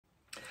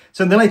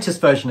So in the latest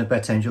version of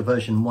BetAngel,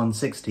 version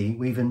 160,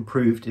 we've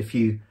improved a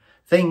few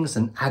things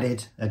and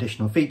added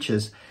additional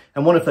features.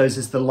 And one of those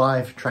is the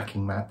live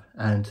tracking map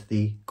and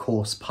the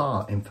course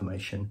par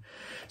information.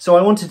 So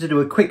I wanted to do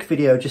a quick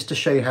video just to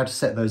show you how to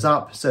set those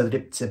up so that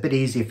it's a bit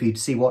easier for you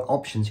to see what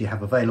options you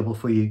have available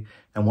for you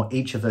and what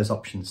each of those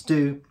options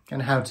do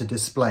and how to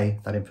display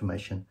that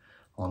information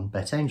on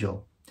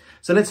BetAngel.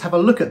 So let's have a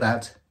look at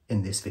that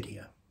in this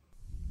video.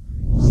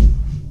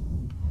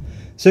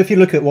 So if you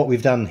look at what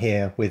we've done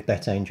here with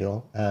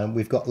BetAngel,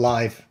 we've got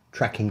live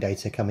tracking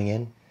data coming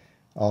in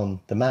on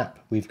the map.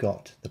 We've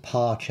got the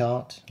par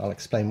chart. I'll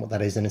explain what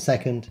that is in a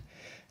second.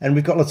 And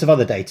we've got lots of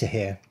other data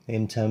here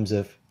in terms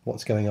of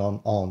what's going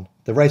on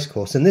the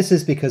racecourse. And this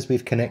is because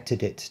we've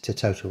connected it to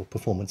total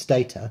performance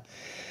data.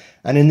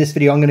 And in this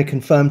video, I'm going to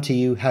confirm to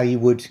you how you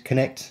would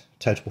connect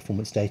total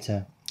performance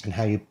data and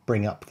how you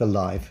bring up the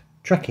live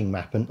tracking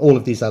map and all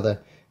of these other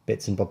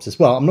bits and bobs as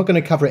well. I'm not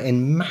going to cover it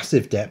in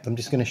massive depth. I'm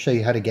just going to show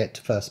you how to get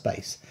to first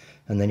base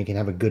and then you can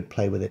have a good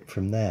play with it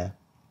from there.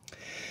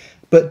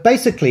 But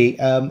basically,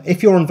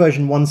 if you're on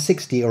version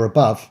 160 or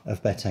above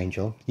of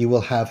BetAngel, you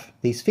will have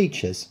these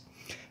features.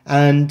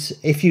 And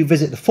if you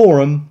visit the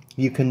forum,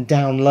 you can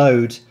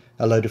download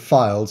a load of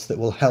files that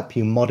will help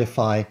you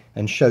modify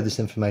and show this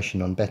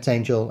information on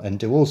BetAngel and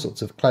do all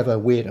sorts of clever,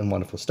 weird and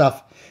wonderful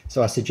stuff.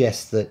 So I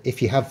suggest that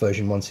if you have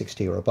version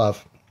 160 or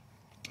above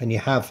and you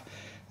have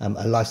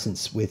a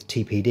license with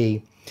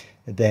TPD,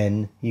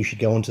 then you should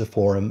go onto the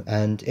forum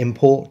and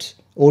import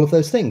all of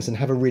those things and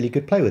have a really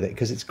good play with it,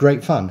 because it's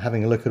great fun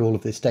having a look at all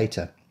of this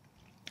data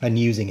and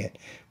using it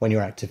when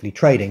you're actively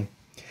trading.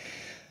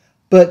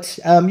 But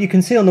you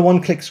can see on the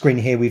one-click screen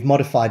here, we've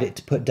modified it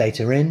to put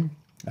data in.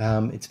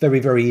 It's very,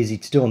 very easy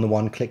to do on the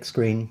one-click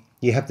screen.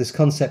 You have this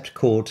concept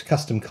called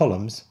custom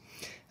columns,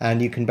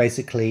 and you can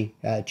basically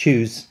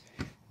choose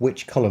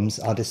which columns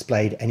are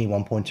displayed at any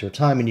one point at a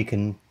time, and you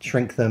can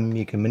shrink them,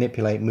 you can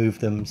manipulate, move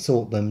them,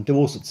 sort them, do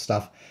all sorts of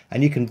stuff,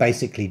 and you can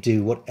basically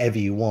do whatever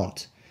you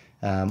want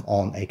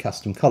on a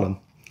custom column.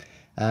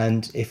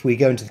 And if we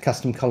go into the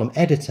custom column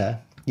editor,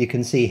 you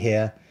can see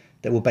here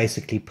that we're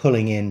basically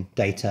pulling in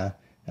data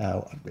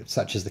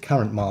such as the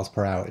current miles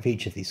per hour of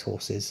each of these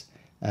horses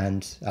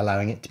and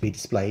allowing it to be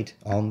displayed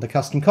on the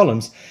custom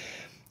columns.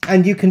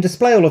 And you can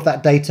display all of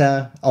that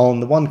data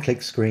on the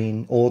one-click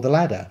screen or the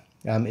ladder.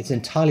 It's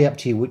entirely up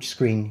to you which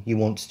screen you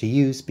want to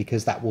use,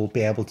 because that will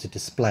be able to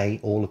display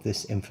all of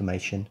this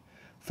information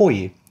for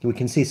you. We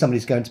can see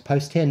somebody's going to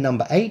post here,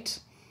 number 8,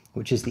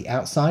 which is the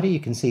outsider. You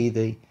can see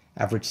the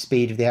average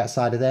speed of the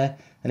outsider there.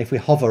 And if we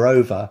hover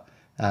over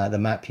the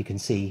map, you can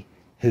see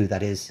who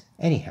that is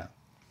anyhow.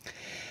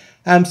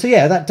 So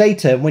yeah, that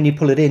data, when you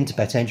pull it into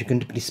BetAngel, can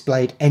be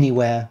displayed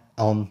anywhere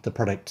on the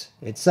product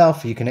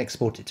itself. You can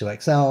export it to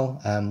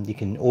Excel, you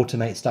can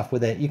automate stuff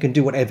with it, you can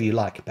do whatever you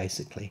like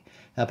basically.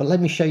 But let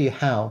me show you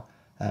how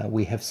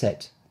we have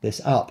set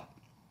this up.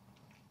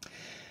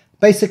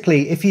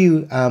 Basically, if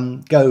you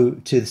go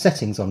to the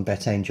settings on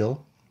BetAngel,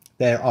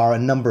 there are a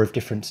number of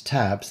different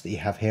tabs that you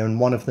have here, and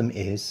one of them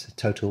is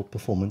total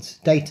performance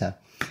data.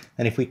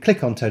 And if we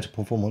click on total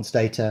performance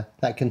data,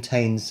 that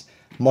contains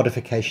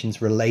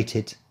modifications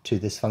related to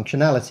this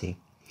functionality.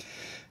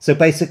 So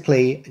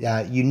basically,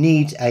 you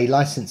need a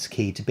license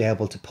key to be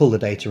able to pull the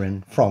data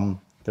in from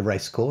the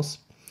racecourse,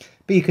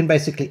 but you can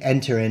basically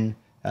enter in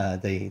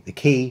the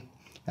key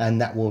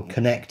and that will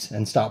connect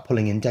and start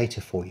pulling in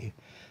data for you.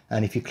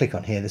 And if you click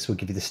on here, this will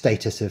give you the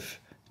status of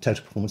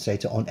total performance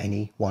data on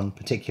any one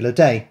particular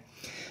day.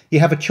 You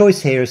have a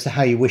choice here as to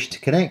how you wish to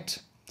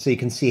connect. So you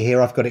can see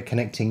here I've got it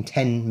connecting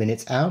 10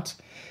 minutes out.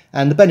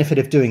 And the benefit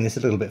of doing this a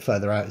little bit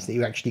further out is that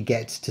you actually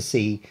get to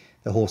see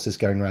the horses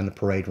going around the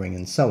parade ring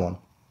and so on.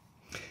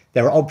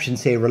 There are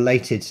options here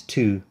related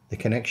to the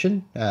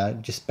connection,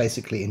 just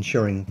basically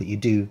ensuring that you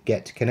do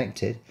get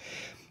connected.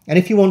 And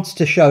if you want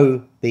to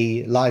show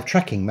the live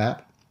tracking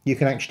map, you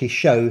can actually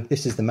show,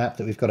 this is the map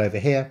that we've got over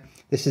here.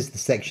 This is the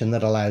section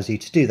that allows you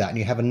to do that. And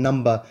you have a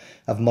number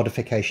of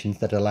modifications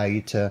that allow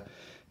you to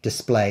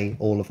display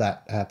all of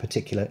that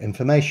particular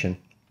information.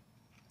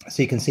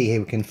 So you can see here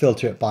we can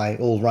filter it by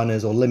all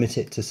runners or limit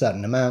it to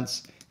certain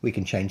amounts. We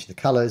can change the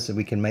colors and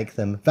we can make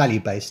them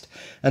value-based.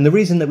 And the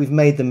reason that we've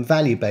made them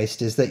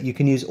value-based is that you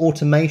can use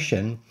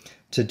automation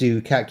to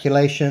do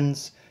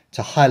calculations,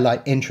 to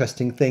highlight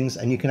interesting things,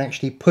 and you can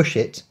actually push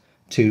it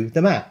to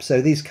the map.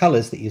 So these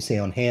colors that you see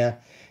on here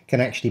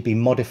can actually be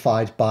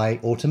modified by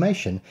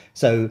automation.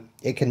 So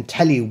it can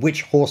tell you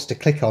which horse to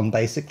click on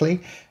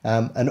basically,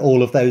 and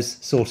all of those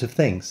sort of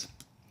things.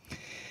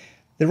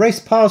 The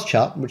race pars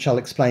chart, which I'll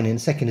explain in a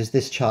second, is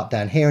this chart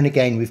down here. And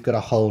again, we've got a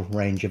whole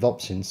range of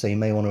options. So you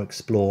may want to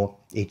explore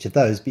each of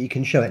those, but you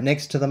can show it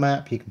next to the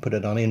map. You can put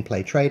it on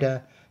inplay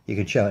trader. You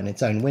can show it in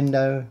its own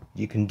window.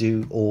 You can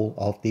do all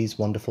of these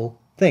wonderful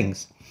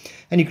things.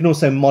 And you can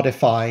also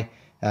modify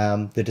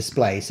the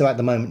display. So at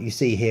the moment you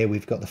see here,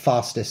 we've got the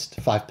fastest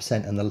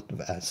 5% and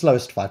the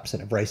slowest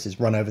 5% of races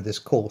run over this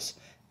course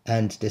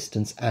and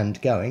distance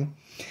and going.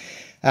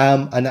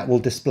 And that will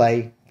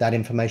display that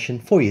information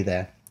for you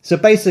there. So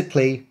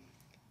basically,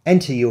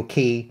 enter your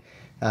key,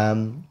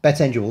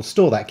 BetAngel will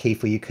store that key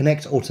for you,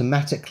 connect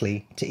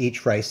automatically to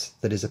each race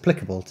that is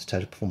applicable to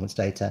total performance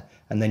data,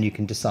 and then you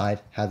can decide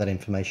how that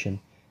information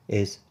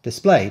is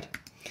displayed.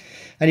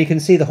 And you can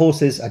see the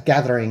horses are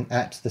gathering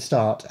at the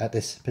start at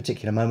this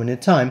particular moment in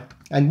time.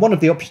 And one of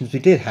the options we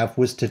did have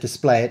was to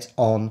display it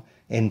on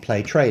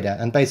inplay trader.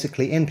 And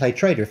basically inplay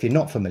trader, if you're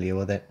not familiar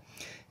with it,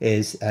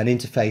 is an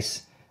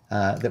interface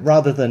that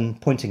rather than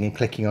pointing and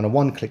clicking on a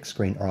one-click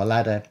screen or a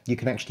ladder, you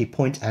can actually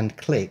point and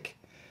click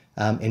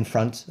in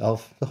front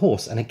of the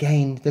horse. And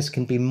again, this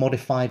can be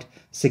modified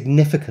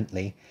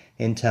significantly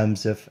in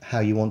terms of how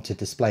you want to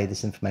display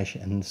this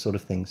information and the sort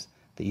of things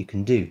that you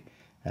can do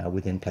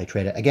with inplay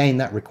trader. Again,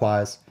 that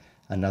requires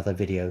another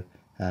video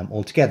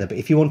altogether. But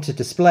if you want to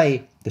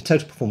display the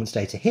total performance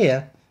data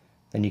here,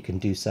 then you can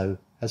do so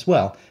as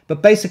well.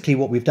 But basically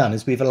what we've done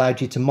is we've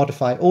allowed you to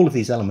modify all of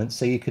these elements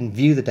so you can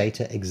view the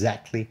data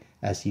exactly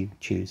as you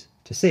choose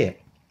to see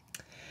it.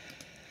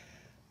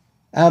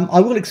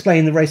 I will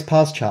explain the race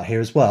pass chart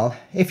here as well.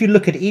 If you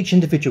look at each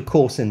individual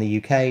course in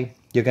the UK,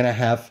 you're going to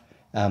have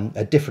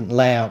a different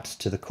layout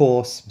to the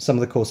course. Some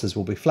of the courses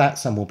will be flat,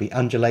 some will be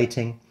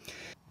undulating.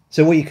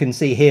 So what you can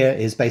see here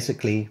is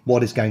basically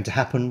what is going to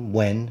happen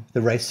when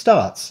the race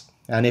starts.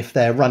 And if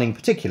they're running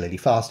particularly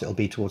fast, it'll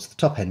be towards the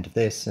top end of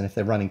this. And if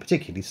they're running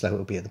particularly slow,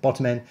 it'll be at the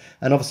bottom end.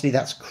 And obviously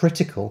that's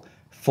critical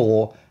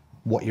for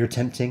what you're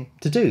attempting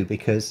to do,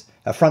 because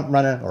a front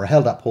runner or a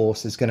held up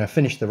horse is going to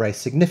finish the race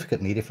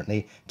significantly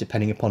differently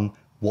depending upon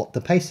what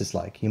the pace is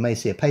like. You may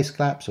see a pace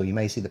collapse, or you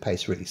may see the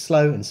pace really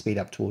slow and speed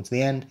up towards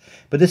the end,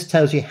 but this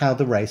tells you how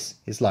the race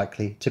is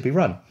likely to be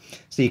run.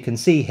 So you can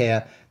see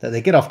here that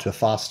they get off to a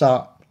fast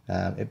start,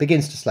 it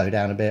begins to slow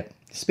down a bit,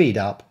 speed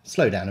up,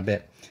 slow down a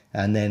bit,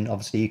 and then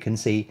obviously you can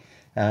see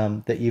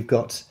that you've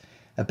got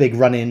a big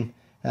run in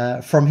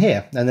from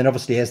here, and then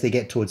obviously as they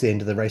get towards the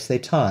end of the race they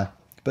tire.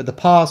 But the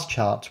pass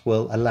chart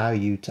will allow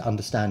you to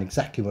understand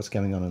exactly what's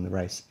going on in the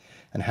race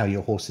and how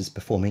your horse is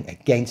performing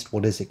against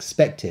what is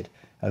expected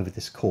over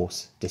this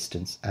course,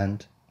 distance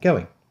and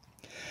going.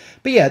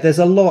 But yeah, there's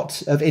a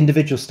lot of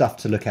individual stuff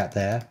to look at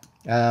there.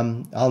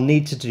 I'll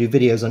need to do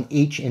videos on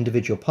each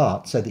individual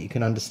part so that you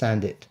can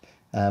understand it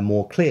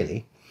more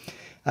clearly.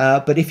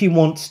 But if you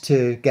want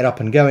to get up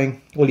and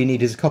going, all you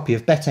need is a copy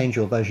of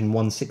BetAngel version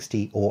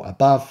 160 or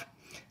above,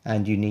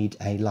 and you need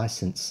a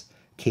license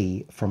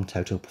key from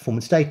Total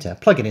Performance Data.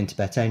 Plug it into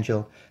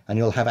BetAngel and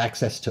you'll have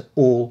access to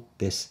all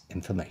this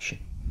information.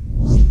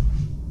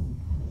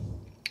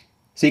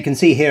 So you can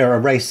see here a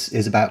race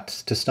is about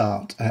to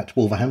start at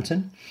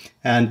Wolverhampton,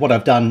 and what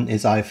I've done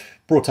is I've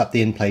brought up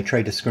the in-play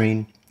trader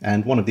screen,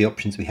 and one of the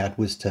options we had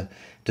was to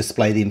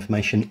display the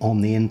information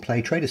on the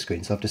in-play trader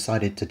screen. So I've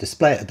decided to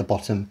display it at the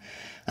bottom,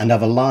 and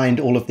I've aligned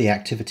all of the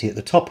activity at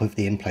the top of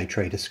the in-play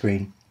trader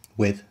screen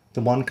with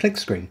the one-click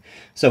screen.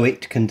 So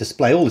it can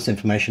display all this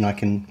information. I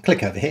can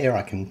click over here,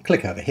 I can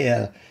click over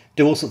here,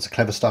 do all sorts of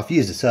clever stuff,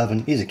 use a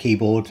servant, use a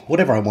keyboard,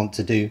 whatever I want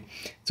to do.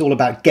 It's all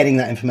about getting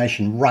that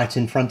information right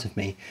in front of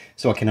me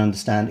so I can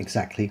understand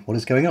exactly what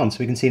is going on. So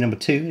we can see number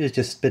 2 has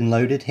just been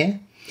loaded here.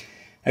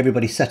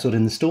 Everybody's settled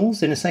in the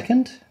stalls in a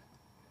second.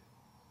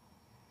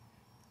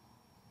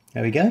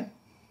 There we go.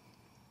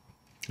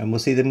 And we'll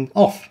see them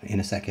off in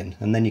a second.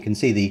 And then you can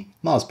see the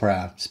miles per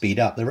hour speed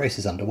up. The race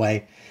is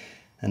underway,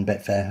 and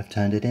Betfair have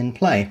turned it in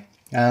play.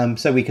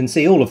 So we can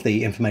see all of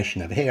the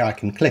information over here. I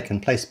can click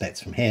and place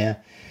bets from here,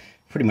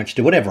 pretty much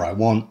do whatever I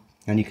want,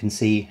 and you can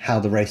see how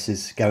the race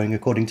is going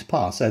according to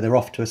par. So they're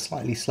off to a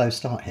slightly slow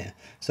start here,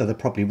 so they'll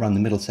probably run the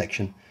middle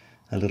section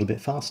a little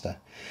bit faster.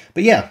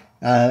 But yeah,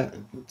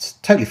 it's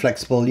totally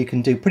flexible. You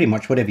can do pretty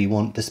much whatever you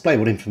want, display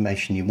what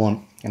information you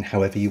want, and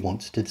however you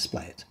want to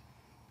display it.